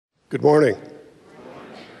Good morning.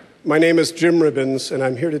 My name is Jim Ribbons, and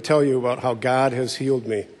I'm here to tell you about how God has healed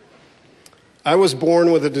me. I was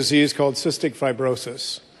born with a disease called cystic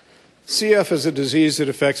fibrosis. CF is a disease that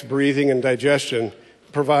affects breathing and digestion,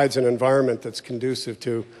 provides an environment that's conducive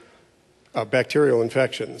to bacterial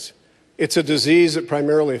infections. It's a disease that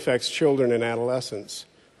primarily affects children and adolescents.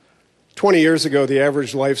 20 years ago, the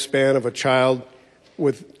average lifespan of a child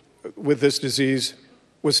with this disease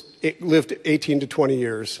lived 18 to 20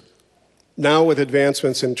 years. Now, with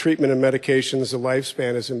advancements in treatment and medications, the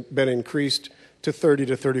lifespan has been increased to 30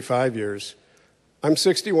 to 35 years. I'm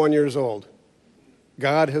 61 years old.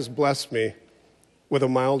 God has blessed me with a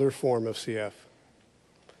milder form of CF.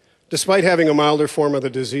 Despite having a milder form of the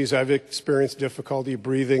disease, I've experienced difficulty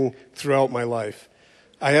breathing throughout my life.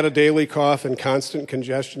 I had a daily cough and constant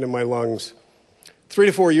congestion in my lungs. 3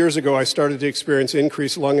 to 4 years ago, I started to experience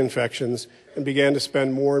increased lung infections and began to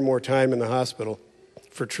spend more and more time in the hospital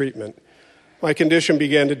for treatment. My condition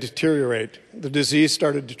began to deteriorate. The disease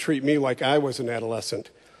started to treat me like I was an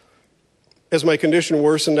adolescent. As my condition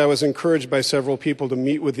worsened, I was encouraged by several people to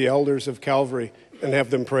meet with the elders of Calvary and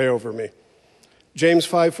have them pray over me. James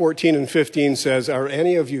 5:14 and 15 says, "Are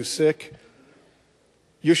any of you sick?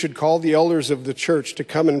 You should call the elders of the church to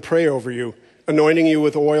come and pray over you, anointing you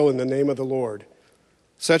with oil in the name of the Lord.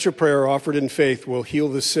 Such a prayer offered in faith will heal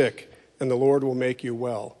the sick, and the Lord will make you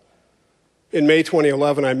well." In May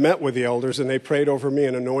 2011, I met with the elders, and they prayed over me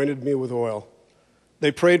and anointed me with oil.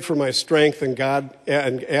 They prayed for my strength and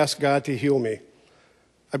asked God to heal me.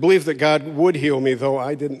 I believed that God would heal me, though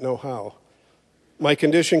I didn't know how. My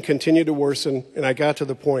condition continued to worsen, and I got to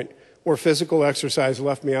the point where physical exercise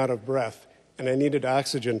left me out of breath, and I needed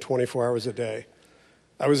oxygen 24 hours a day.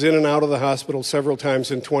 I was in and out of the hospital several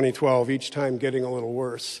times in 2012, each time getting a little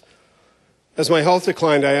worse. As my health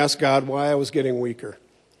declined, I asked God why I was getting weaker.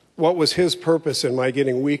 What was his purpose in my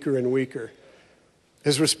getting weaker and weaker?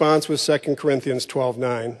 His response was 2 Corinthians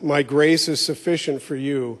 12:9. "My grace is sufficient for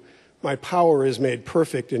you. My power is made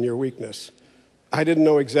perfect in your weakness." I didn't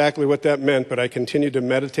know exactly what that meant, but I continued to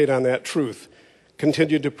meditate on that truth,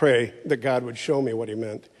 continued to pray that God would show me what he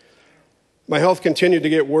meant. My health continued to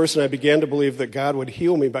get worse, and I began to believe that God would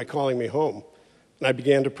heal me by calling me home. And I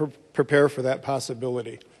began to prepare for that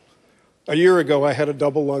possibility. A year ago, I had a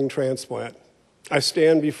double lung transplant. I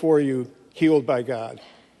stand before you healed by God.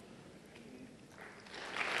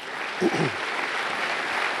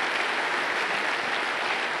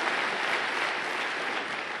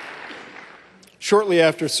 Shortly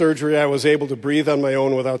after surgery, I was able to breathe on my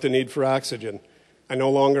own without the need for oxygen. I no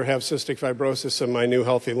longer have cystic fibrosis in my new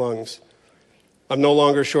healthy lungs. I'm no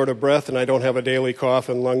longer short of breath, and I don't have a daily cough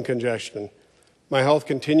and lung congestion. My health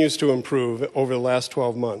continues to improve over the last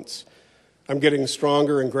 12 months. I'm getting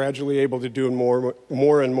stronger and gradually able to do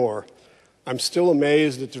more and more. I'm still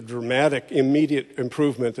amazed at the dramatic, immediate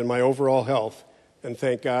improvement in my overall health, and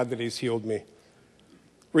thank God that he's healed me.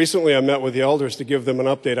 Recently, I met with the elders to give them an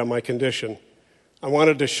update on my condition. I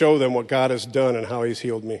wanted to show them what God has done and how he's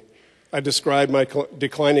healed me. I described my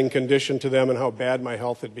declining condition to them and how bad my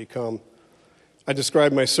health had become. I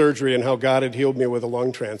described my surgery and how God had healed me with a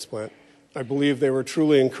lung transplant. I believe they were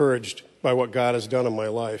truly encouraged by what God has done in my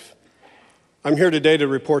life. I'm here today to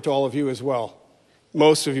report to all of you as well.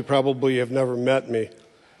 Most of you probably have never met me.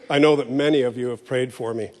 I know that many of you have prayed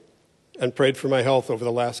for me and prayed for my health over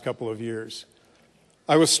the last couple of years.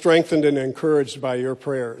 I was strengthened and encouraged by your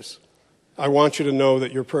prayers. I want you to know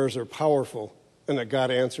that your prayers are powerful and that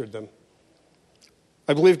God answered them.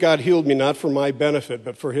 I believe God healed me not for my benefit,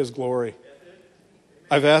 but for his glory.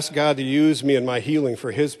 I've asked God to use me in my healing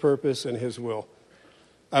for his purpose and his will.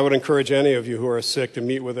 I would encourage any of you who are sick to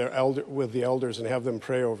meet with the elders and have them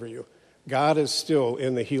pray over you. God is still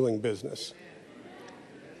in the healing business.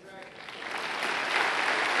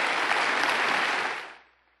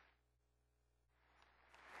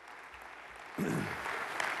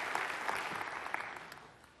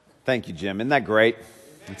 Thank you, Jim. Isn't that great?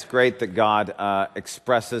 It's great that God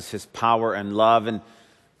expresses his power and love, and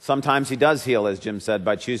sometimes he does heal, as Jim said,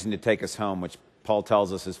 by choosing to take us home, which Paul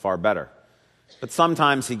tells us is far better. But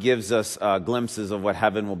sometimes he gives us glimpses of what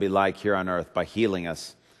heaven will be like here on earth by healing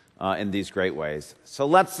us in these great ways. So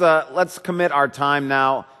let's commit our time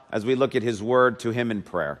now as we look at his word to him in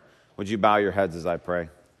prayer. Would you bow your heads as I pray?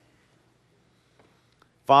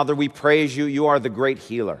 Father, we praise you. You are the great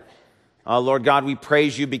healer. Lord God, we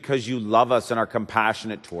praise you because you love us and are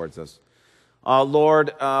compassionate towards us.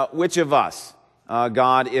 Lord, which of us,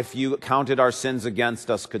 God, if you counted our sins against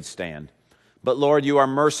us, could stand? But Lord, you are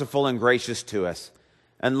merciful and gracious to us.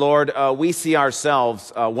 And Lord, we see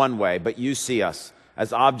ourselves one way, but you see us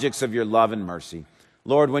as objects of your love and mercy.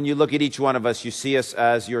 Lord, when you look at each one of us, you see us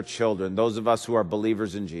as your children, those of us who are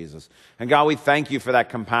believers in Jesus. And God, we thank you for that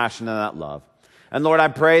compassion and that love. And Lord, I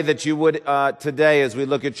pray that you would today, as we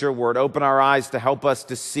look at your word, open our eyes to help us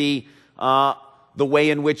to see the way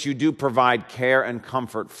in which you do provide care and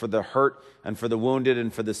comfort for the hurt and for the wounded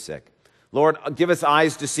and for the sick. Lord, give us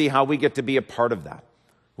eyes to see how we get to be a part of that.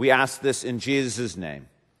 We ask this in Jesus' name.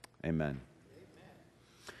 Amen.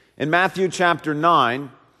 In Matthew chapter 9,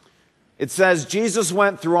 it says, Jesus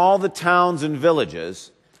went through all the towns and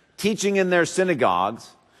villages, teaching in their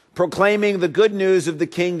synagogues, proclaiming the good news of the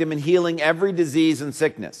kingdom and healing every disease and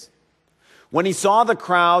sickness. When he saw the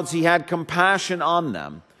crowds, he had compassion on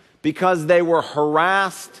them because they were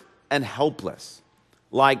harassed and helpless,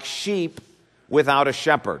 like sheep without a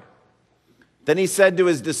shepherd. Then he said to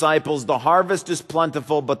his disciples, the harvest is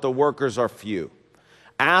plentiful, but the workers are few.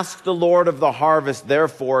 Ask the Lord of the harvest,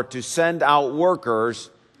 therefore, to send out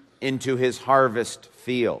workers into his harvest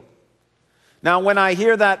field. Now, when I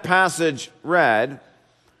hear that passage read,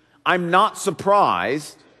 I'm not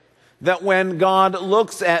surprised that when God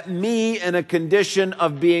looks at me in a condition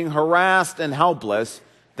of being harassed and helpless,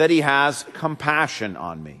 that he has compassion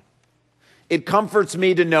on me. It comforts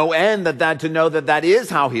me to no end to know that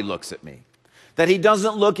is how he looks at me. That he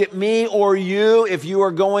doesn't look at me or you if you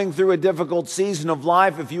are going through a difficult season of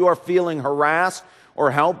life, if you are feeling harassed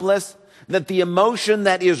or helpless, that the emotion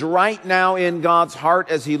that is right now in God's heart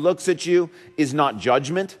as he looks at you is not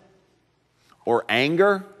judgment or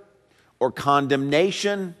anger or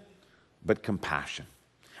condemnation, but compassion.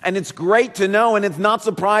 And it's great to know, and it's not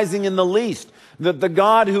surprising in the least, that the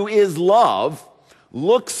God who is love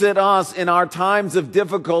looks at us in our times of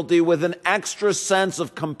difficulty with an extra sense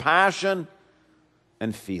of compassion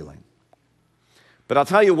and feeling. But I'll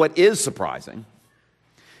tell you what is surprising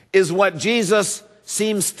is what Jesus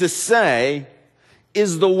seems to say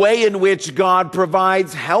is the way in which God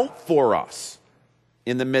provides help for us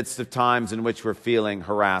in the midst of times in which we're feeling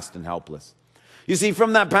harassed and helpless. You see,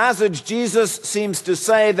 from that passage, Jesus seems to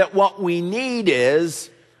say that what we need is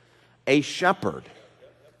a shepherd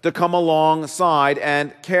to come alongside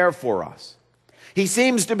and care for us. He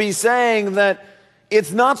seems to be saying that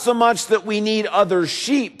it's not so much that we need other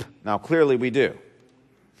sheep. Now, clearly we do.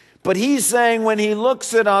 But he's saying when he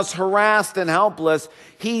looks at us harassed and helpless,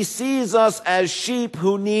 he sees us as sheep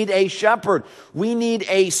who need a shepherd. We need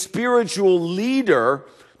a spiritual leader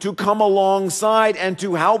to come alongside and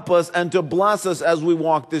to help us and to bless us as we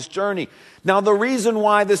walk this journey. Now, the reason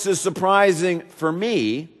why this is surprising for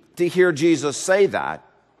me to hear Jesus say that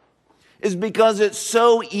is because it's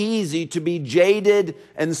so easy to be jaded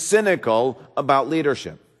and cynical about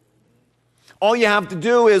leadership. All you have to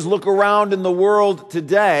do is look around in the world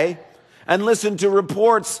today and listen to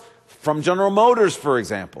reports from General Motors, for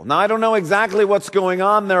example. Now, I don't know exactly what's going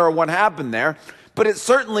on there or what happened there, but it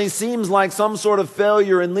certainly seems like some sort of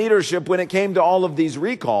failure in leadership when it came to all of these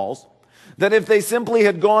recalls, that if they simply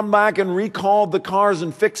had gone back and recalled the cars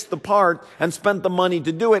and fixed the part and spent the money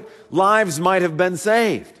to do it, lives might have been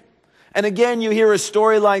saved. And again, you hear a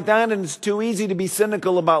story like that, and it's too easy to be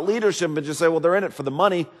cynical about leadership and just say, well, they're in it for the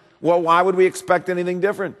money. Well, why would we expect anything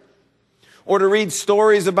different? Or to read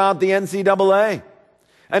stories about the NCAA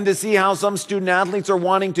and to see how some student athletes are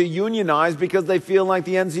wanting to unionize because they feel like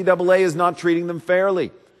the NCAA is not treating them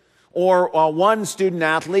fairly. Or one student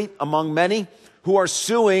athlete among many who are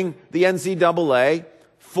suing the NCAA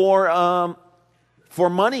for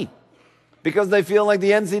money, because they feel like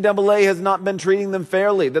the NCAA has not been treating them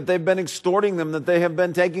fairly, that they've been extorting them, that they have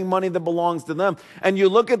been taking money that belongs to them. And you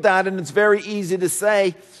look at that and it's very easy to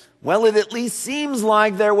say, well, it at least seems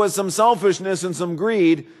like there was some selfishness and some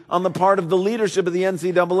greed on the part of the leadership of the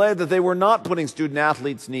NCAA, that they were not putting student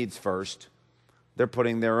athletes' needs first. They're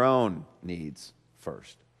putting their own needs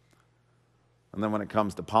first. And then when it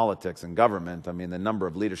comes to politics and government, I mean, the number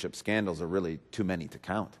of leadership scandals are really too many to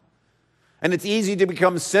count. And it's easy to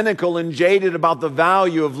become cynical and jaded about the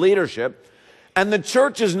value of leadership. And the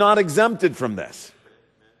church is not exempted from this.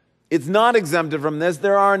 It's not exempted from this.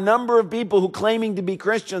 There are a number of people who claiming to be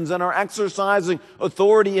Christians and are exercising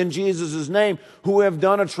authority in Jesus' name who have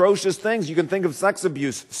done atrocious things. You can think of sex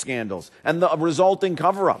abuse scandals and the resulting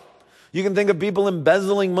cover-up. You can think of people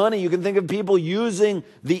embezzling money. You can think of people using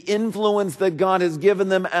the influence that God has given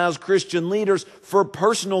them as Christian leaders for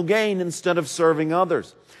personal gain instead of serving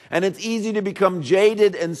others. And it's easy to become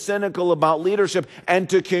jaded and cynical about leadership and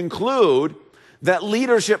to conclude that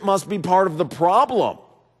leadership must be part of the problem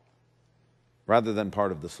rather than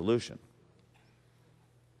part of the solution.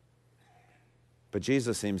 But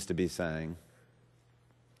Jesus seems to be saying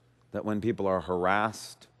that when people are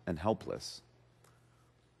harassed and helpless,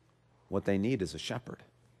 what they need is a shepherd.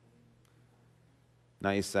 Now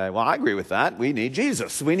you say, well, I agree with that. We need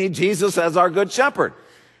Jesus. We need Jesus as our good shepherd.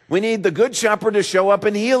 We need the good shepherd to show up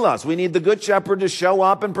and heal us. We need the good shepherd to show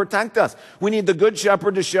up and protect us. We need the good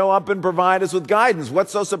shepherd to show up and provide us with guidance.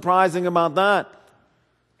 What's so surprising about that?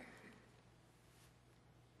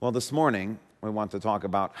 Well, this morning, we want to talk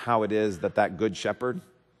about how it is that that good shepherd,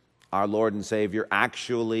 our Lord and Savior,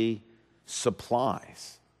 actually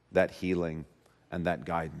supplies that healing and that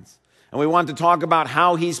guidance. And we want to talk about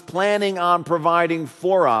how he's planning on providing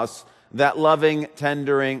for us that loving,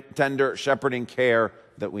 tender shepherding care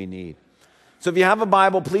that we need. So if you have a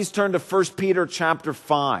Bible, please turn to 1 Peter chapter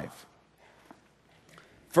 5.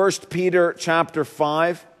 1 Peter chapter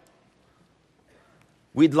 5.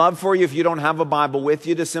 We'd love for you, if you don't have a Bible with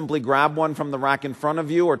you, to simply grab one from the rack in front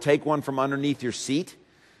of you or take one from underneath your seat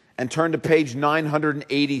and turn to page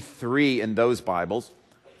 983 in those Bibles.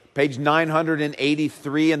 Page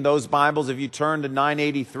 983 in those Bibles. If you turn to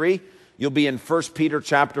 983, you'll be in 1 Peter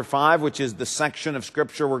chapter 5, which is the section of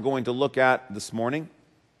Scripture we're going to look at this morning.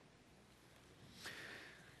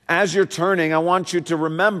 As you're turning, I want you to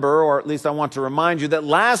remember, or at least I want to remind you, that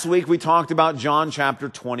last week we talked about John chapter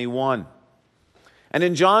 21. And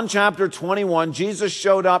in John chapter 21, Jesus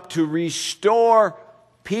showed up to restore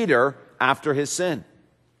Peter after his sin.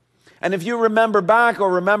 And if you remember back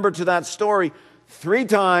or remember to that story, 3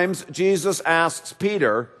 times Jesus asks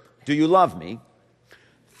Peter, "Do you love me?"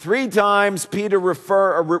 3 times Peter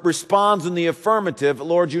responds in the affirmative,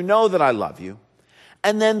 "Lord, you know that I love you."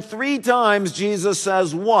 And then 3 times Jesus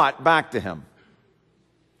says what back to him?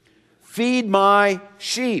 "Feed my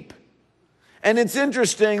sheep." And it's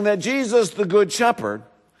interesting that Jesus, the Good Shepherd,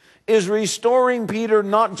 is restoring Peter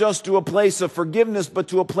not just to a place of forgiveness, but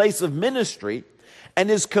to a place of ministry, and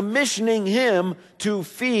is commissioning him to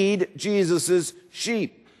feed Jesus'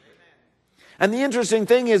 sheep. And the interesting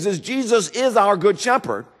thing is Jesus is our Good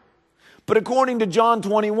Shepherd, but according to John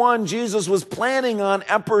 21, Jesus was planning on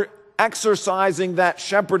exercising that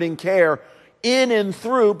shepherding care in and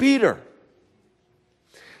through Peter.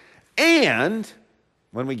 And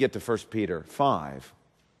when we get to 1 Peter 5,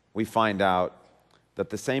 we find out that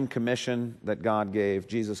the same commission that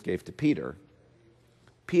Jesus gave to Peter,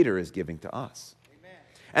 Peter is giving to us. Amen.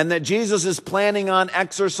 And that Jesus is planning on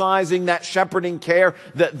exercising that shepherding care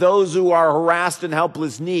that those who are harassed and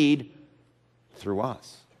helpless need through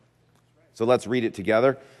us. So let's read it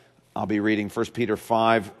together. I'll be reading 1 Peter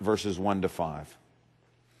 5, verses 1 to 5.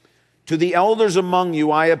 "To the elders among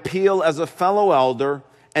you I appeal as a fellow elder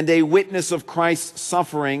and a witness of Christ's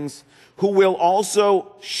sufferings, who will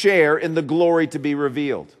also share in the glory to be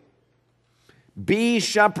revealed. Be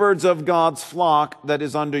shepherds of God's flock that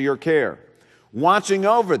is under your care, watching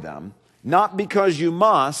over them, not because you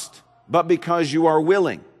must, but because you are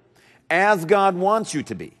willing, as God wants you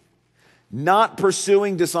to be. Not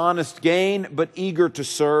pursuing dishonest gain, but eager to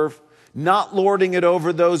serve, not lording it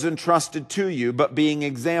over those entrusted to you, but being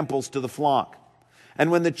examples to the flock. And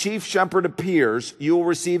when the chief shepherd appears, you will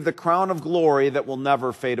receive the crown of glory that will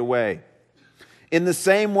never fade away. In the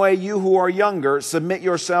same way, you who are younger, submit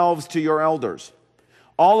yourselves to your elders.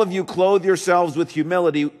 All of you clothe yourselves with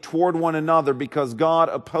humility toward one another, because God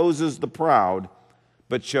opposes the proud,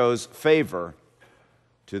 but shows favor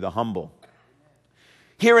to the humble."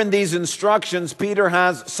 Here in these instructions, Peter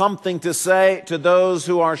has something to say to those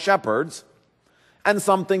who are shepherds and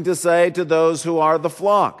something to say to those who are the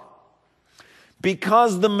flock.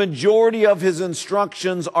 Because the majority of his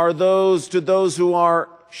instructions are to those who are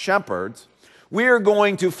shepherds, we are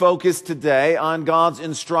going to focus today on God's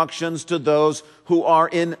instructions to those who are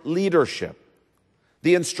in leadership.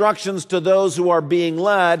 The instructions to those who are being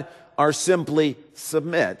led are simply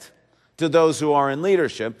submit to those who are in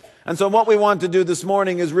leadership. And so what we want to do this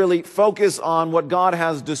morning is really focus on what God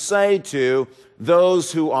has to say to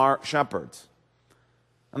those who are shepherds.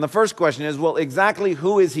 And the first question is, well, exactly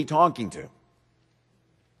who is he talking to?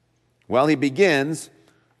 Well, he begins,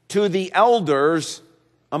 "To the elders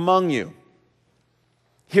among you."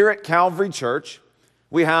 Here at Calvary Church,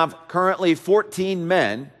 we have currently 14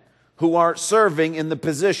 men who are serving in the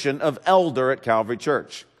position of elder at Calvary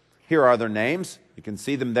Church. Here are their names. You can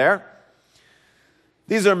see them there.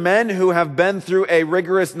 These are men who have been through a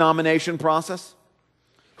rigorous nomination process,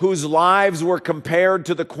 whose lives were compared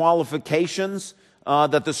to the qualifications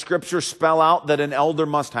that the Scriptures spell out that an elder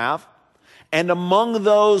must have. And among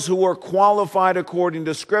those who were qualified according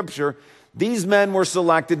to Scripture, these men were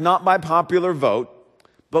selected not by popular vote,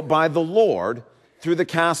 but by the Lord through the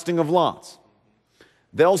casting of lots.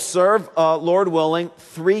 They'll serve, Lord willing,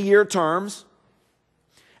 3-year terms.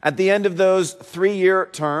 At the end of those 3-year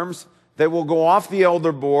terms, they will go off the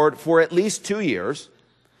elder board for at least 2 years.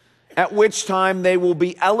 at which time they will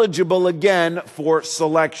be eligible again for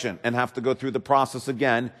selection and have to go through the process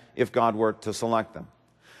again if God were to select them.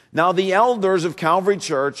 Now, the elders of Calvary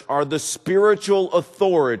Church are the spiritual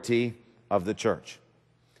authority of the church.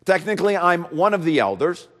 Technically, I'm one of the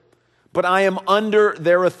elders, but I am under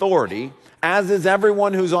their authority, as is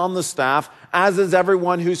everyone who's on the staff, as is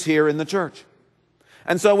everyone who's here in the church.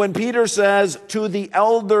 And so when Peter says, to the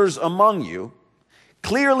elders among you,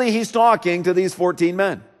 clearly he's talking to these 14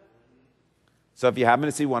 men. So if you happen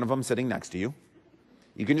to see one of them sitting next to you,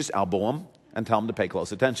 you can just elbow them and tell them to pay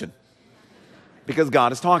close attention, because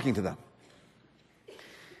God is talking to them.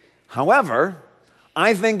 However,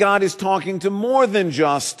 I think God is talking to more than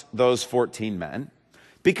just those 14 men,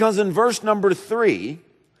 because in verse number 3,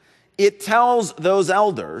 it tells those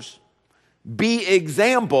elders, be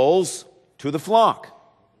examples to the flock.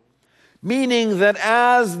 Meaning that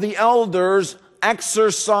as the elders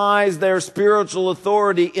exercise their spiritual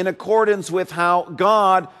authority in accordance with how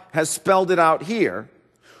God has spelled it out here,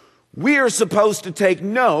 we are supposed to take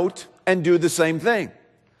note and do the same thing.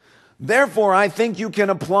 Therefore, I think you can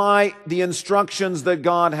apply the instructions that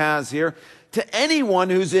God has here to anyone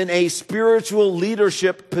who's in a spiritual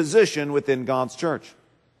leadership position within God's church.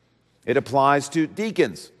 It applies to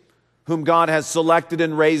deacons, whom God has selected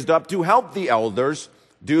and raised up to help the elders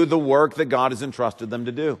do the work that God has entrusted them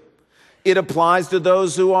to do. It applies to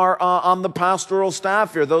those who are on the pastoral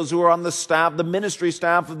staff here, those who are on the staff, the ministry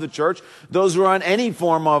staff of the church, those who are on any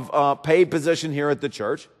form of paid position here at the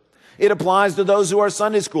church. It applies to those who are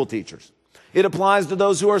Sunday school teachers. It applies to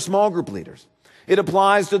those who are small group leaders. It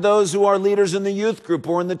applies to those who are leaders in the youth group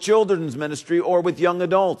or in the children's ministry or with young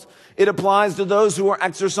adults. It applies to those who are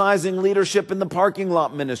exercising leadership in the parking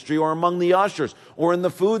lot ministry or among the ushers or in the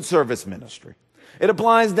food service ministry. It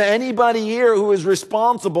applies to anybody here who is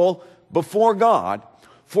responsible before God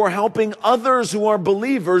for helping others who are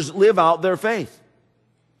believers live out their faith.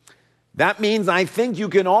 That means I think you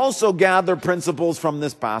can also gather principles from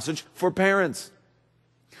this passage for parents.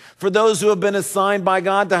 For those who have been assigned by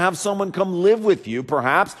God to have someone come live with you,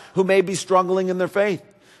 perhaps, who may be struggling in their faith.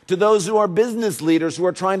 To those who are business leaders who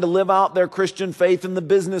are trying to live out their Christian faith in the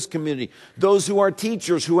business community. Those who are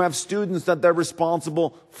teachers who have students that they're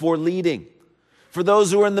responsible for leading. For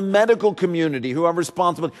those who are in the medical community who have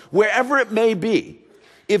responsibility, wherever it may be,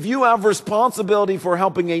 if you have responsibility for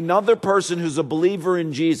helping another person who's a believer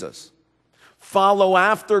in Jesus follow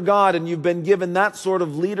after God, and you've been given that sort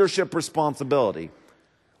of leadership responsibility,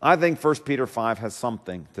 I think 1 Peter 5 has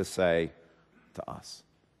something to say to us.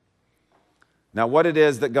 Now, what it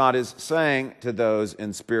is that God is saying to those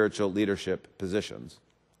in spiritual leadership positions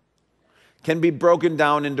can be broken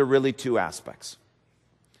down into really two aspects.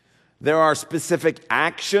 There are specific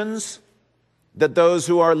actions that those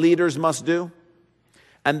who are leaders must do,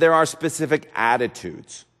 and there are specific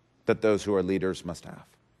attitudes that those who are leaders must have.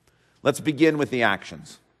 Let's begin with the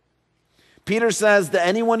actions. Peter says to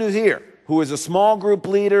anyone who's here, who is a small group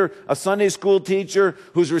leader, a Sunday school teacher,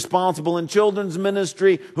 who's responsible in children's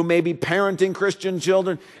ministry, who may be parenting Christian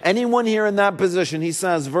children, anyone here in that position, he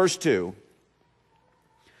says, verse 2,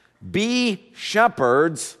 be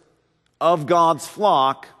shepherds of God's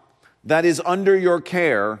flock that is under your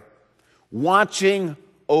care, watching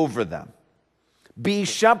over them. Be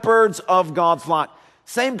shepherds of God's flock.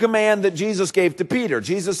 Same command that Jesus gave to Peter.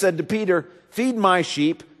 Jesus said to Peter, feed my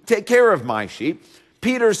sheep, take care of my sheep.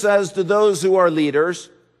 Peter says to those who are leaders,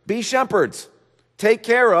 be shepherds, take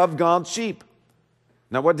care of God's sheep.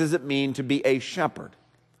 Now, what does it mean to be a shepherd?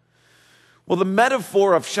 Well, the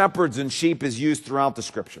metaphor of shepherds and sheep is used throughout the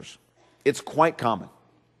scriptures. It's quite common.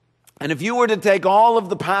 And if you were to take all of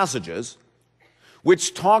the passages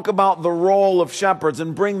which talk about the role of shepherds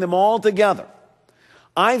and bring them all together,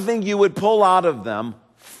 I think you would pull out of them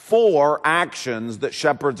 4 actions that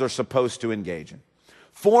shepherds are supposed to engage in.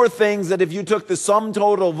 4 things that if you took the sum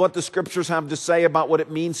total of what the scriptures have to say about what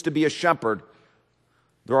it means to be a shepherd,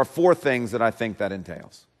 there are 4 things that I think that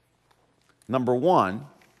entails. Number 1,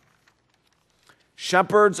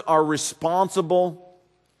 shepherds are responsible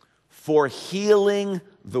for healing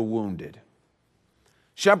the wounded.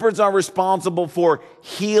 Shepherds are responsible for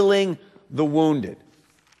healing the wounded.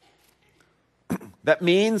 That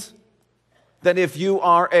means that if you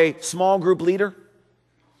are a small group leader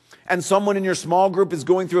and someone in your small group is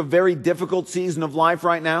going through a very difficult season of life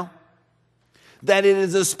right now, that it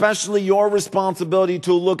is especially your responsibility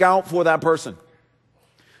to look out for that person,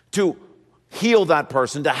 to heal that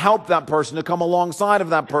person, to help that person, to come alongside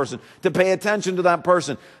of that person, to pay attention to that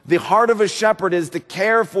person. The heart of a shepherd is to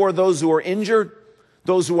care for those who are injured,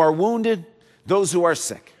 those who are wounded, those who are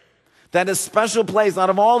sick. That a special place out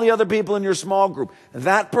of all the other people in your small group,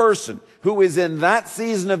 that person who is in that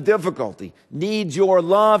season of difficulty needs your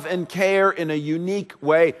love and care in a unique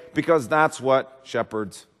way, because that's what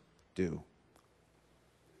shepherds do.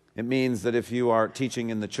 It means that if you are teaching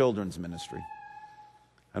in the children's ministry,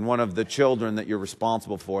 and one of the children that you're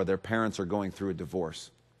responsible for, their parents are going through a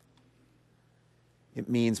divorce, it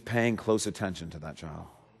means paying close attention to that child.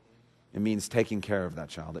 It means taking care of that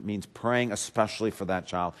child. It means praying especially for that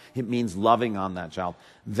child. It means loving on that child.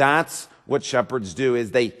 That's what shepherds do,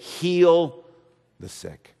 is they heal the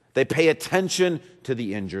sick. They pay attention to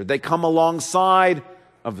the injured. They come alongside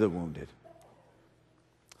of the wounded.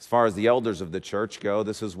 As far as the elders of the church go,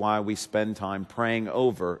 this is why we spend time praying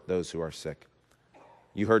over those who are sick.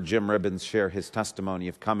 You heard Jim Ribbons share his testimony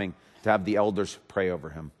of coming to have the elders pray over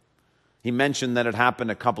him. He mentioned that it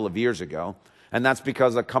happened a couple of years ago. And that's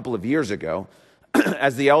because a couple of years ago,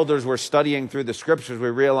 as the elders were studying through the scriptures, we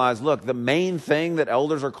realized, look, the main thing that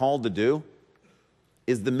elders are called to do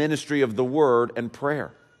is the ministry of the word and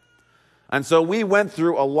prayer. And so we went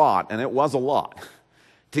through a lot, and it was a lot,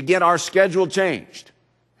 to get our schedule changed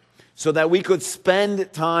so that we could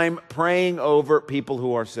spend time praying over people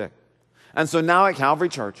who are sick. And so now at Calvary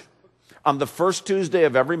Church, on the first Tuesday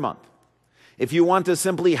of every month, if you want to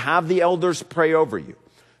simply have the elders pray over you,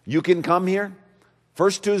 you can come here,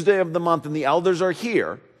 first Tuesday of the month, and the elders are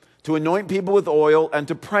here to anoint people with oil and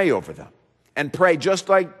to pray over them. And pray, just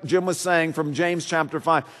like Jim was saying from James chapter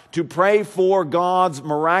 5, to pray for God's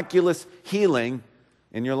miraculous healing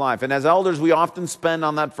in your life. And as elders, we often spend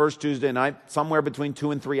on that first Tuesday night somewhere between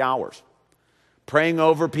 2 and 3 hours praying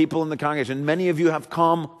over people in the congregation. Many of you have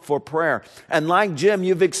come for prayer. And like Jim,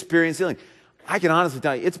 you've experienced healing. I can honestly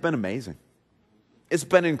tell you, it's been amazing. It's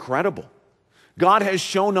been incredible. God has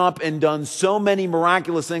shown up and done so many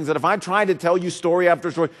miraculous things that if I tried to tell you story after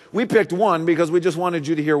story, we picked one because we just wanted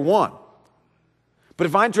you to hear one. But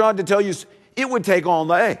if I tried to tell you, it would take all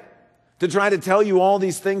day to try to tell you all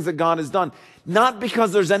these things that God has done. Not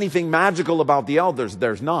because there's anything magical about the elders.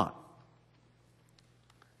 There's not.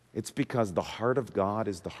 It's because the heart of God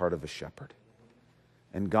is the heart of a shepherd.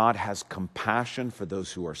 And God has compassion for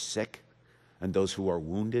those who are sick and those who are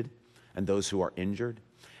wounded and those who are injured.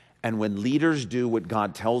 And when leaders do what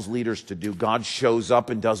God tells leaders to do, God shows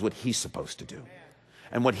up and does what he's supposed to do.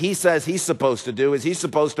 And what he says he's supposed to do is he's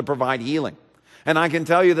supposed to provide healing. And I can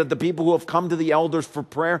tell you that the people who have come to the elders for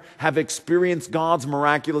prayer have experienced God's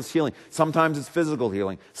miraculous healing. Sometimes it's physical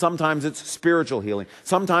healing. Sometimes it's spiritual healing.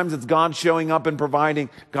 Sometimes it's God showing up and providing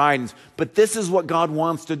guidance. But this is what God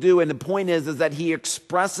wants to do. And the point is that he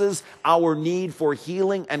expresses our need for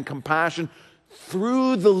healing and compassion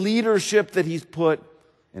through the leadership that he's put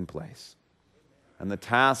in place. And the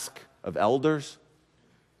task of elders,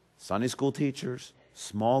 Sunday school teachers,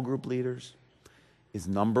 small group leaders is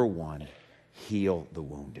number one, heal the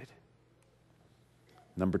wounded.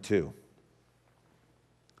 Number two,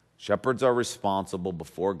 shepherds are responsible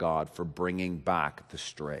before God for bringing back the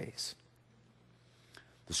strays.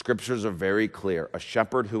 The scriptures are very clear. A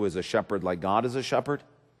shepherd who is a shepherd like God is a shepherd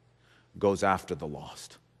goes after the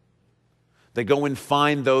lost. They go and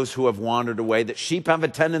find those who have wandered away. That sheep have a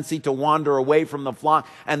tendency to wander away from the flock,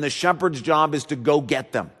 and the shepherd's job is to go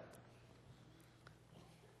get them.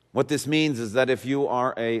 What this means is that if you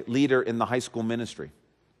are a leader in the high school ministry,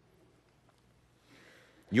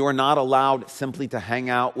 you are not allowed simply to hang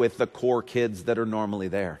out with the core kids that are normally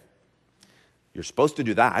there. You're supposed to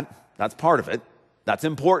do that. That's part of it. That's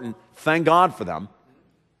important. Thank God for them.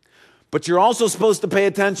 But you're also supposed to pay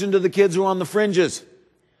attention to the kids who are on the fringes,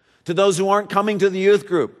 to those who aren't coming to the youth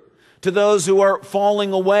group, to those who are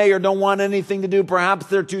falling away or don't want anything to do. Perhaps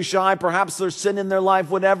they're too shy. Perhaps there's sin in their life,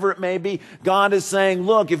 whatever it may be. God is saying,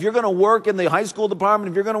 look, if you're going to work in the high school department,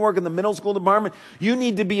 if you're going to work in the middle school department, you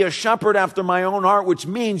need to be a shepherd after my own heart, which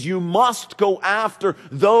means you must go after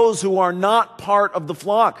those who are not part of the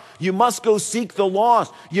flock. You must go seek the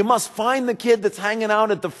lost. You must find the kid that's hanging out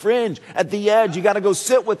at the fringe, at the edge. You got to go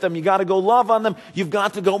sit with them. You got to go love on them. You've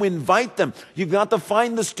got to go invite them. You've got to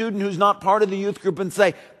find the student who's not part of the youth group and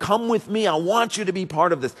say, come with me. I want you to be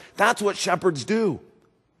part of this. That's what shepherds do.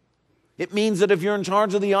 It means that if you're in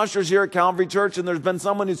charge of the ushers here at Calvary Church and there's been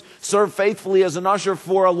someone who's served faithfully as an usher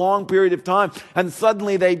for a long period of time and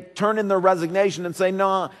suddenly they turn in their resignation and say,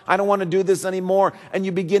 no, I don't want to do this anymore, and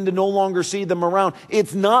you begin to no longer see them around,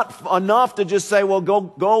 it's not enough to just say, well,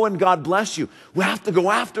 go and God bless you. We have to go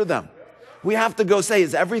after them. We have to go say,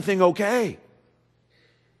 is everything okay?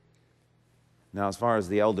 Now, as far as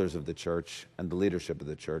the elders of the church and the leadership of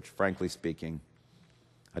the church, frankly speaking,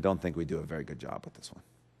 I don't think we do a very good job with this one.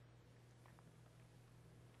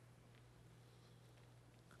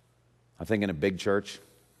 I think in a big church,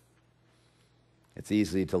 It's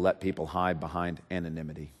easy to let people hide behind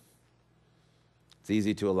anonymity. It's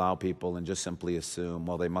easy to allow people and just simply assume,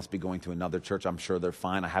 well, they must be going to another church. I'm sure they're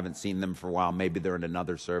fine. I haven't seen them for a while. Maybe they're in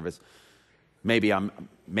another service. Maybe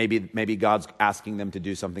God's asking them to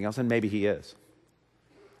do something else, and maybe he is.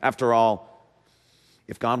 After all,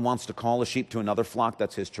 if God wants to call a sheep to another flock,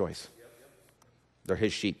 that's his choice. They're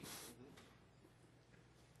his sheep.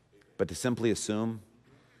 But to simply assume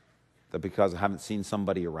that because I haven't seen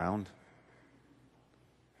somebody around,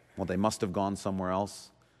 well, they must have gone somewhere else,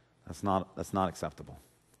 that's not acceptable.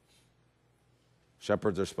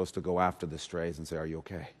 Shepherds are supposed to go after the strays and say, are you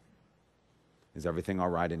okay? Is everything all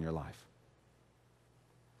right in your life?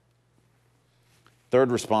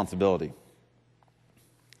 Third responsibility.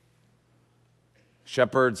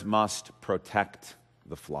 Shepherds must protect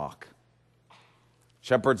the flock.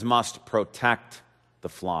 Shepherds must protect the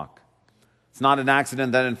flock. It's not an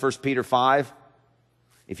accident that in 1 Peter 5,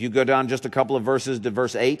 if you go down just a couple of verses to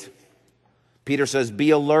verse 8, Peter says,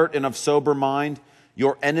 be alert and of sober mind.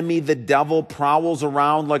 Your enemy, the devil, prowls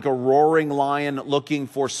around like a roaring lion looking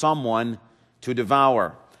for someone to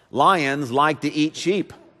devour. Lions like to eat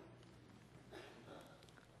sheep.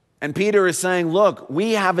 And Peter is saying, look,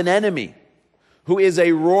 we have an enemy who is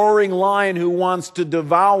a roaring lion who wants to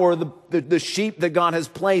devour the sheep that God has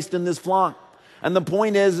placed in this flock. And the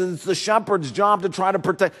point is, it's the shepherd's job to try to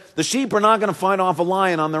protect. The sheep are not going to fight off a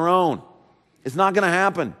lion on their own. It's not going to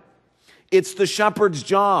happen. It's the shepherd's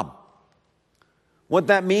job. What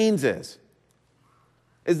that means is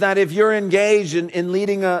that if you're engaged in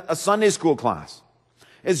leading a Sunday school class,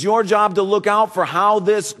 it's your job to look out for how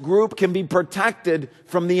this group can be protected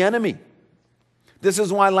from the enemy. This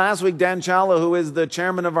is why last week Dan Challa, who is the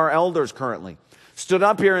chairman of our elders currently, stood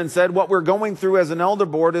up here and said what we're going through as an elder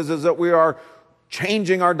board is that we are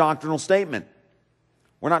changing our doctrinal statement.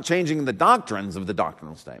 We're not changing the doctrines of the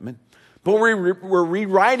doctrinal statement, but we're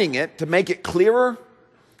rewriting it to make it clearer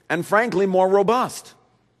and, frankly, more robust.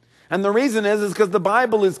 And the reason is because the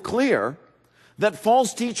Bible is clear that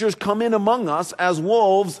false teachers come in among us as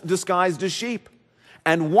wolves disguised as sheep.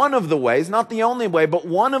 And one of the ways, not the only way, but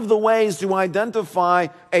one of the ways to identify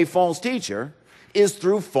a false teacher is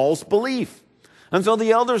through false belief. And so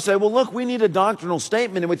the elders say, well, look, we need a doctrinal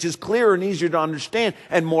statement which is clearer and easier to understand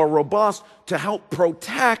and more robust to help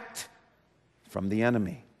protect from the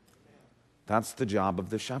enemy. That's the job of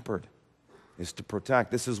the shepherd, is to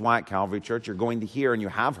protect. This is why at Calvary Church you're going to hear, and you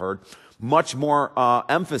have heard, much more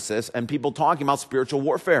emphasis and people talking about spiritual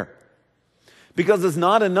warfare. Because it's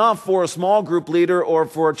not enough for a small group leader or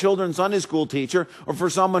for a children's Sunday school teacher or for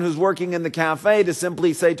someone who's working in the cafe to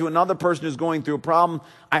simply say to another person who's going through a problem,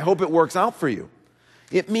 I hope it works out for you.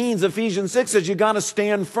 It means Ephesians 6 says you got to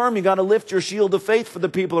stand firm. You got to lift your shield of faith for the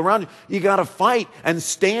people around you. You got to fight and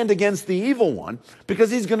stand against the evil one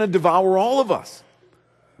because he's going to devour all of us.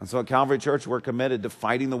 And so at Calvary Church, we're committed to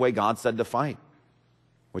fighting the way God said to fight,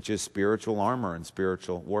 which is spiritual armor and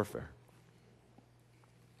spiritual warfare.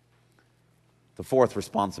 The fourth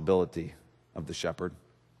responsibility of the shepherd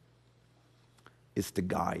is to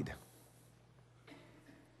guide.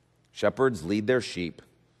 Shepherds lead their sheep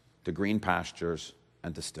to green pastures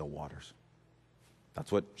and to still waters.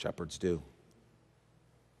 That's what shepherds do.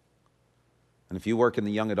 And if you work in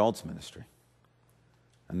the young adults ministry,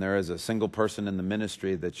 and there is a single person in the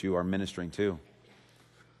ministry that you are ministering to,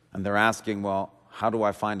 and they're asking, well, how do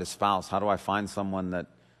I find a spouse? How do I find someone that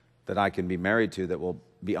I can be married to that will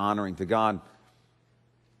be honoring to God?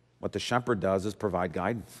 What the shepherd does is provide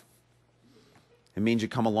guidance. It means you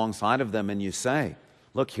come alongside of them and you say,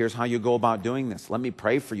 look, here's how you go about doing this. Let me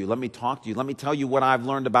pray for you. Let me talk to you. Let me tell you what I've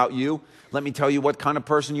learned about you. Let me tell you what kind of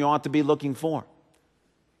person you ought to be looking for.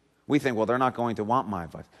 We think, well, they're not going to want my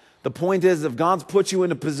advice. The point is, if God's put you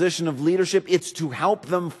in a position of leadership, it's to help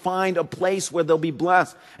them find a place where they'll be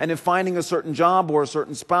blessed. And if finding a certain job or a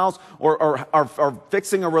certain spouse or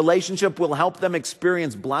fixing a relationship will help them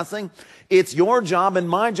experience blessing, it's your job and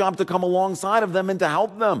my job to come alongside of them and to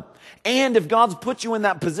help them. And if God's put you in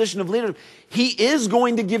that position of leadership, He is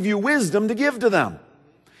going to give you wisdom to give to them.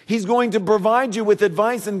 He's going to provide you with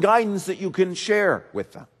advice and guidance that you can share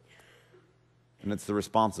with them. And it's the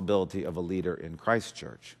responsibility of a leader in Christ's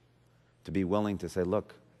church to be willing to say,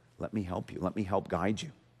 look, let me help you. Let me help guide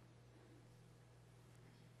you.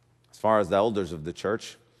 As far as the elders of the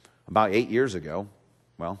church, about 8 years ago,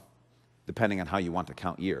 well, depending on how you want to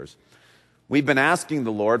count years, we've been asking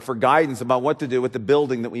the Lord for guidance about what to do with the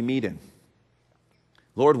building that we meet in.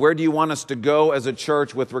 Lord, where do you want us to go as a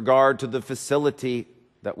church with regard to the facility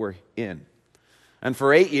that we're in? And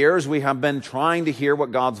for 8 years, we have been trying to hear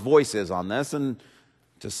what God's voice is on this, and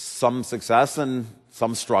to some success and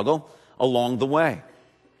some struggle along the way.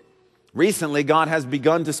 recently God has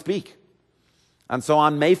begun to speak. And so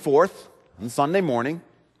on May 4th, on Sunday morning,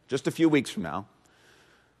 just a few weeks from now,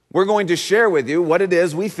 we're going to share with you what it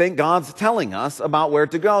is we think God's telling us about where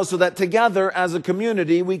to go so that together as a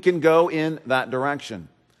community we can go in that direction.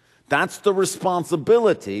 That's the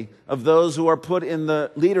responsibility of those who are put in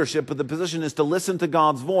the leadership of the position, is to listen to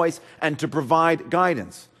God's voice and to provide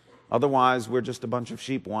guidance. Otherwise, we're just a bunch of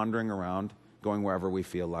sheep wandering around, going wherever we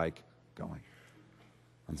feel like going.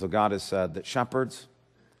 And so God has said that shepherds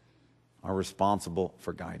are responsible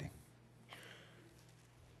for guiding.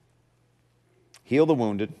 Heal the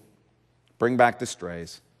wounded, bring back the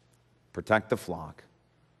strays, protect the flock,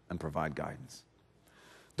 and provide guidance.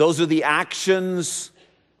 Those are the actions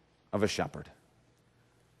of a shepherd.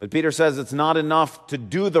 But Peter says it's not enough to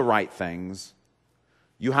do the right things.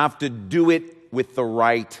 You have to do it with the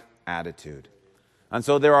right attitude. And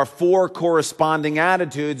so there are 4 corresponding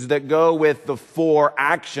attitudes that go with the 4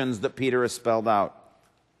 actions that Peter has spelled out.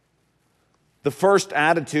 The first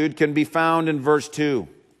attitude can be found in verse 2.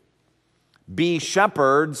 Be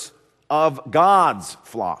shepherds of God's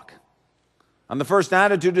flock. And the first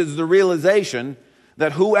attitude is the realization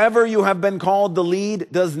that whoever you have been called to lead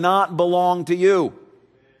does not belong to you.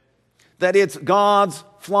 That it's God's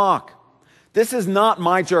flock. This is not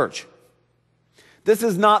my church. This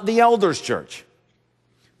is not the elders' church.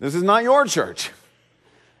 This is not your church.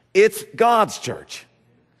 It's God's church.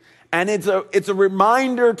 And it's a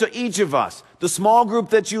reminder to each of us. The small group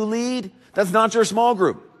that you lead, that's not your small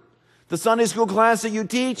group. The Sunday school class that you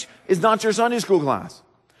teach is not your Sunday school class.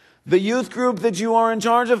 The youth group that you are in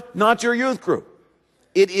charge of, not your youth group.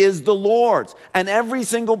 It is the Lord's. And every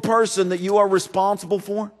single person that you are responsible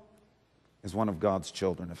for is one of God's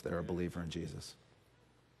children if they're a believer in Jesus.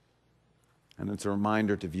 And it's a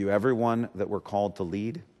reminder to view everyone that we're called to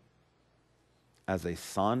lead as a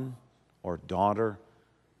son or daughter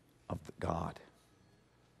of God.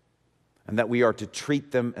 And that we are to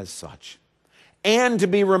treat them as such. And to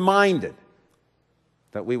be reminded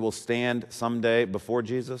that we will stand someday before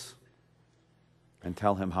Jesus and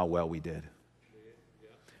tell him how well we did.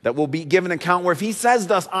 That we'll be given an account where if he says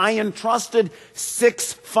to us, I entrusted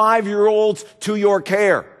 6 5-year-olds to your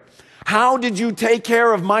care. How did you take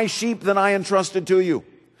care of my sheep that I entrusted to you?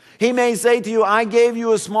 He may say to you, I gave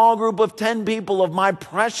you a small group of 10 people of my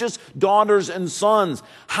precious daughters and sons.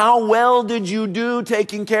 How well did you do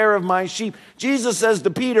taking care of my sheep? Jesus says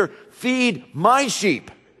to Peter, feed my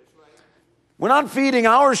sheep. We're not feeding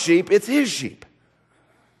our sheep, it's his sheep.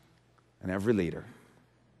 And every leader,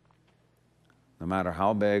 no matter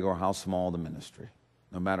how big or how small the ministry,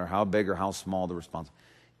 no matter how big or how small the responsibility,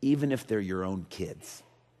 even if they're your own kids,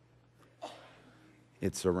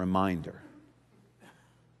 it's a reminder.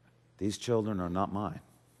 These children are not mine.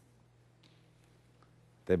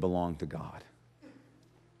 They belong to God.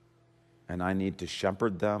 And I need to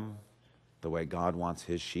shepherd them the way God wants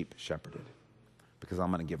his sheep shepherded, because I'm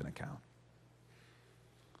going to give an account.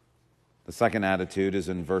 The second attitude is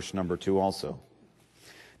in verse number 2 also.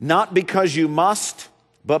 Not because you must,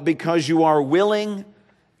 but because you are willing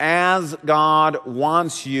as God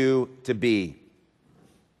wants you to be.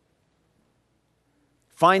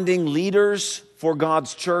 Finding leaders for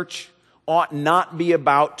God's church ought not be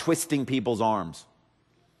about twisting people's arms.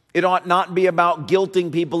 It ought not be about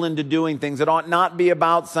guilting people into doing things. It ought not be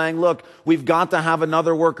about saying, look, we've got to have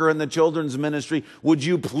another worker in the children's ministry. Would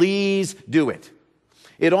you please do it?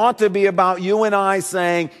 It ought to be about you and I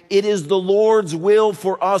saying, it is the Lord's will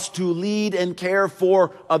for us to lead and care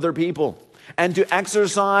for other people and to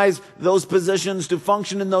exercise those positions, to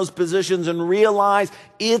function in those positions and realize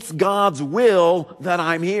it's God's will that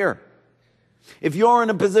I'm here. If you're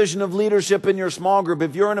in a position of leadership in your small group,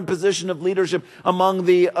 if you're in a position of leadership among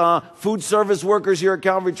the food service workers here at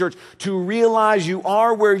Calvary Church, to realize you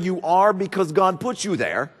are where you are because God put you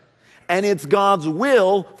there, and it's God's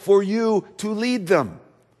will for you to lead them.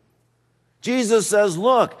 Jesus says,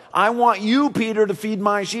 look, I want you, Peter, to feed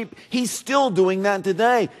my sheep. He's still doing that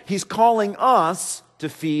today. He's calling us to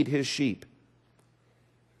feed his sheep.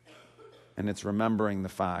 And it's remembering the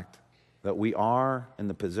fact that we are in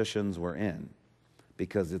the positions we're in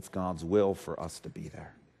because it's God's will for us to be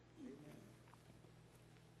there.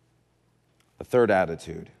 The third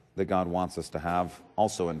attitude that God wants us to have,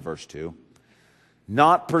 also in verse 2,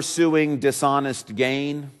 not pursuing dishonest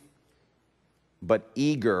gain, but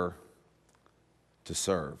eager to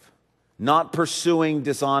serve. Not pursuing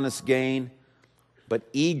dishonest gain, but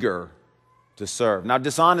eager to serve. Now,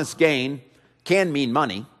 dishonest gain can mean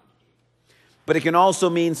money, but it can also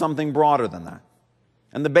mean something broader than that.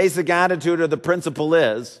 And the basic attitude or the principle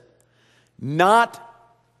is not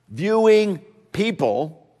viewing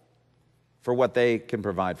people for what they can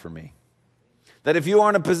provide for me. That if you are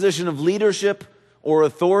in a position of leadership or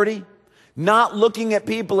authority, not looking at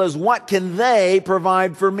people as what can they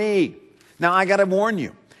provide for me. Now, I got to warn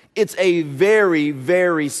you, it's a very,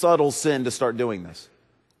 very subtle sin to start doing this.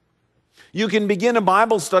 You can begin a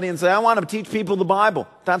Bible study and say, I want to teach people the Bible.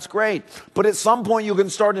 That's great. But at some point, you can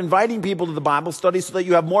start inviting people to the Bible study so that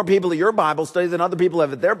you have more people at your Bible study than other people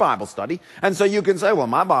have at their Bible study. And so you can say, well,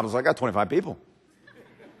 my Bible study, I got 25 people.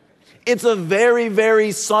 It's a very,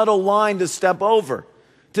 very subtle line to step over.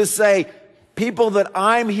 To say, people that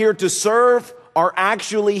I'm here to serve are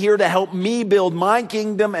actually here to help me build my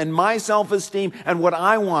kingdom and my self-esteem and what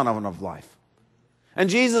I want out of life. And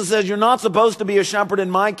Jesus says, you're not supposed to be a shepherd in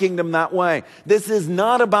my kingdom that way. This is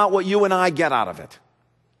not about what you and I get out of it.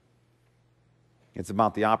 It's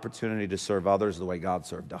about the opportunity to serve others the way God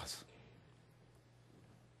served us.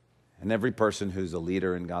 And every person who's a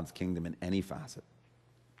leader in God's kingdom in any facet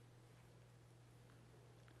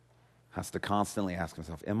has to constantly ask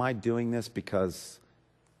himself, am I doing this because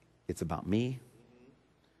it's about me?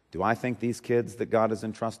 Do I think these kids that God has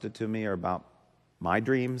entrusted to me are about my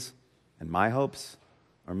dreams and my hopes,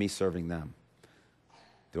 or me serving them?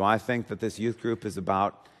 Do I think that this youth group is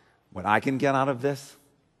about what I can get out of this,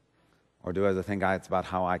 or do I think it's about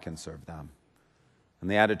how I can serve them? And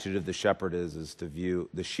the attitude of the shepherd is to view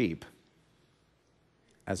the sheep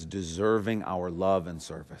as deserving our love and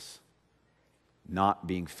service, not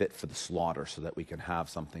being fit for the slaughter so that we can have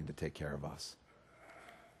something to take care of us.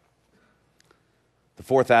 The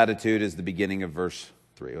fourth attitude is the beginning of verse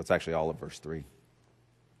 3. It's actually all of verse 3.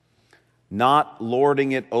 Not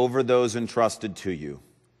lording it over those entrusted to you,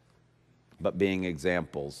 but being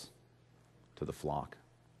examples to the flock.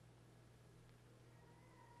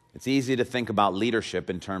 It's easy to think about leadership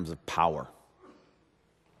in terms of power.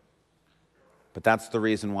 But that's the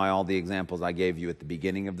reason why all the examples I gave you at the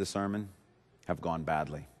beginning of the sermon have gone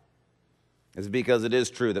badly. It's because it is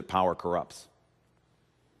true that power corrupts.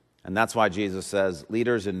 And that's why Jesus says,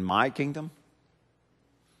 leaders in my kingdom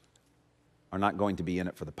are not going to be in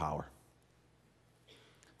it for the power.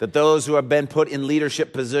 That those who have been put in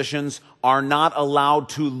leadership positions are not allowed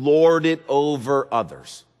to lord it over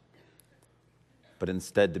others, but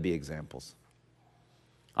instead to be examples.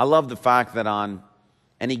 I love the fact that on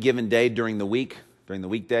any given day during the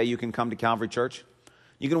weekday, you can come to Calvary Church.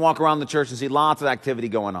 You can walk around the church and see lots of activity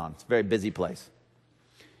going on. It's a very busy place.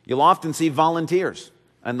 You'll often see volunteers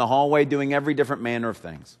in the hallway doing every different manner of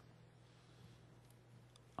things.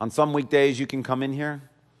 On some weekdays, you can come in here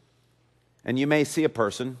and you may see a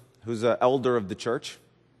person who's an elder of the church.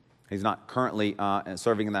 He's not currently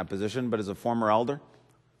serving in that position, but is a former elder,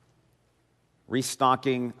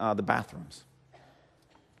 restocking the bathrooms,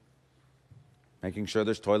 making sure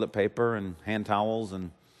there's toilet paper and hand towels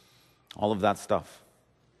and all of that stuff.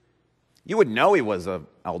 You would know he was an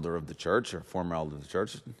elder of the church or former elder of the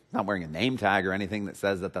church. He's not wearing a name tag or anything that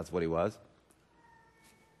says that that's what he was.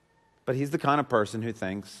 But he's the kind of person who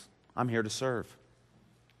thinks, I'm here to serve.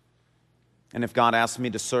 And if God asks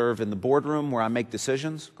me to serve in the boardroom where I make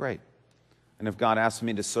decisions, great. And if God asks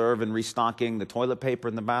me to serve in restocking the toilet paper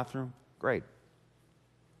in the bathroom, great.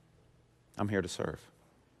 I'm here to serve.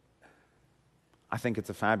 I think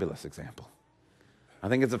it's a fabulous example. I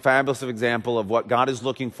think it's a fabulous example of what God is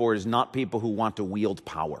looking for is not people who want to wield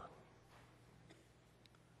power.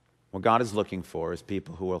 What God is looking for is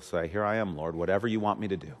people who will say, here I am, Lord, whatever you want me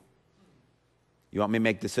to do. You want me to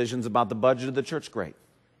make decisions about the budget of the church? Great.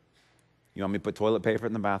 You want me to put toilet paper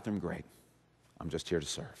in the bathroom? Great. I'm just here to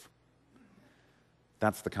serve.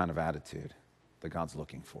 That's the kind of attitude that God's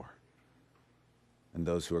looking for in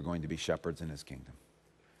those who are going to be shepherds in his kingdom.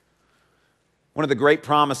 One of the great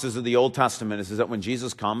promises of the Old Testament is that when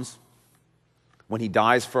Jesus comes, when he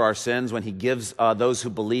dies for our sins, when he gives those who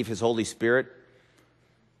believe his Holy Spirit,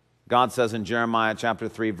 God says in Jeremiah chapter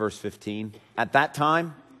 3, verse 15, at that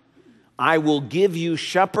time, I will give you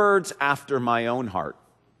shepherds after my own heart,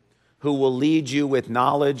 who will lead you with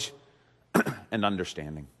knowledge and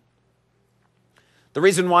understanding. The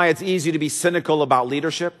reason why it's easy to be cynical about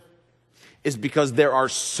leadership is because there are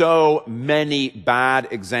so many bad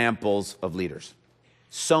examples of leaders.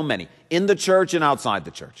 So many. In the church and outside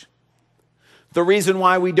the church. The reason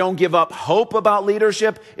why we don't give up hope about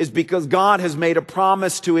leadership is because God has made a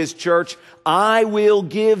promise to his church. I will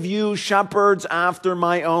give you shepherds after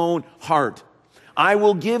my own heart. I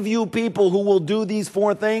will give you people who will do these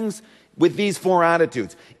four things with these four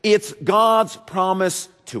attitudes. It's God's promise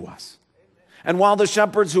to us. And while the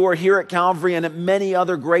shepherds who are here at Calvary and at many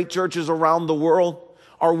other great churches around the world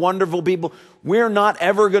are wonderful people. We're not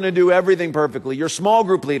ever going to do everything perfectly. Your small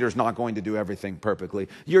group leader's not going to do everything perfectly.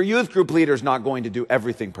 Your youth group leader's not going to do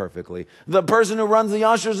everything perfectly. The person who runs the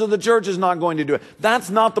ushers of the church is not going to do it. That's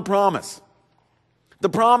not the promise. The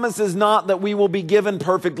promise is not that we will be given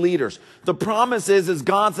perfect leaders. The promise is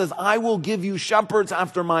God says, I will give you shepherds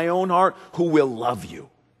after my own heart who will love you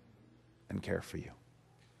and care for you.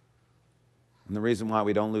 And the reason why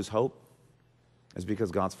we don't lose hope is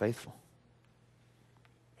because God's faithful.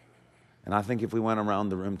 And I think if we went around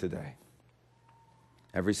the room today,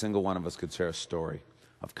 every single one of us could share a story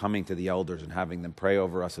of coming to the elders and having them pray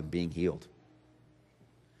over us and being healed.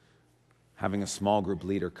 Having a small group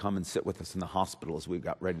leader come and sit with us in the hospital as we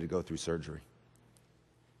got ready to go through surgery.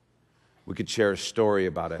 We could share a story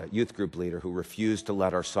about a youth group leader who refused to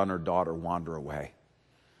let our son or daughter wander away,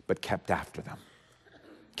 but kept after them,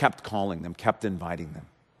 kept calling them, kept inviting them.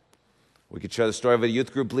 We could share the story of a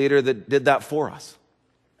youth group leader that did that for us.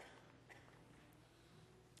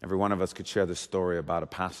 Every one of us could share the story about a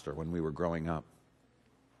pastor when we were growing up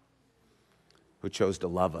who chose to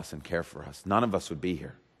love us and care for us. None of us would be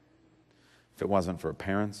here if it wasn't for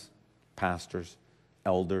parents, pastors,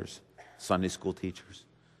 elders, Sunday school teachers,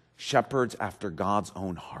 shepherds after God's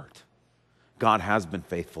own heart. God has been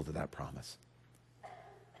faithful to that promise.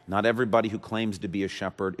 Not everybody who claims to be a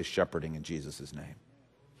shepherd is shepherding in Jesus' name.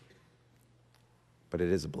 But it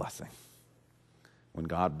is a blessing when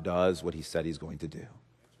God does what he said he's going to do,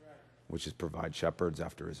 which is provide shepherds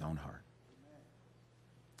after his own heart.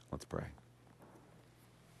 Let's pray.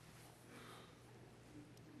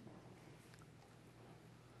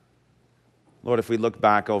 Lord, if we look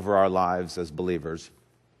back over our lives as believers,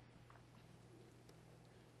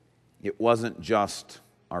 it wasn't just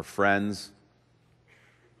our friends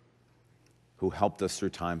who helped us through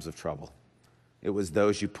times of trouble. It was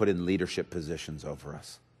those you put in leadership positions over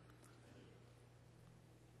us.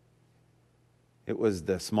 It was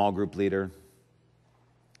the small group leader,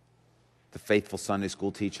 the faithful Sunday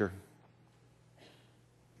school teacher,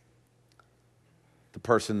 the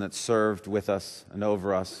person that served with us and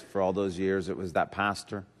over us for all those years. It was that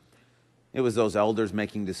pastor. It was those elders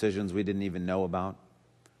making decisions we didn't even know about.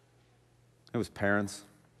 It was parents.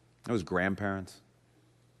 It was grandparents.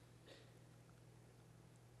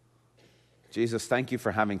 Jesus, thank you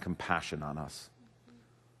for having compassion on us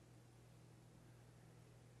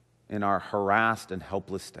in our harassed and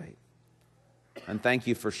helpless state. And thank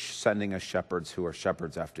you for sending us shepherds who are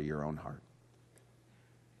shepherds after your own heart.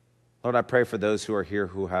 Lord, I pray for those who are here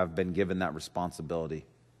who have been given that responsibility.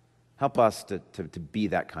 Help us to be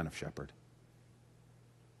that kind of shepherd.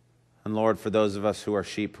 And Lord, for those of us who are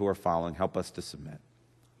sheep who are following, help us to submit.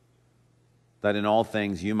 That in all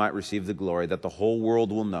things you might receive the glory, that the whole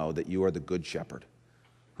world will know that you are the good shepherd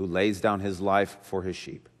who lays down his life for his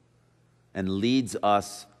sheep and leads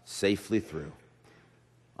us safely through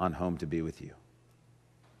on home to be with you.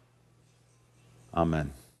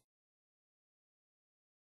 Amen.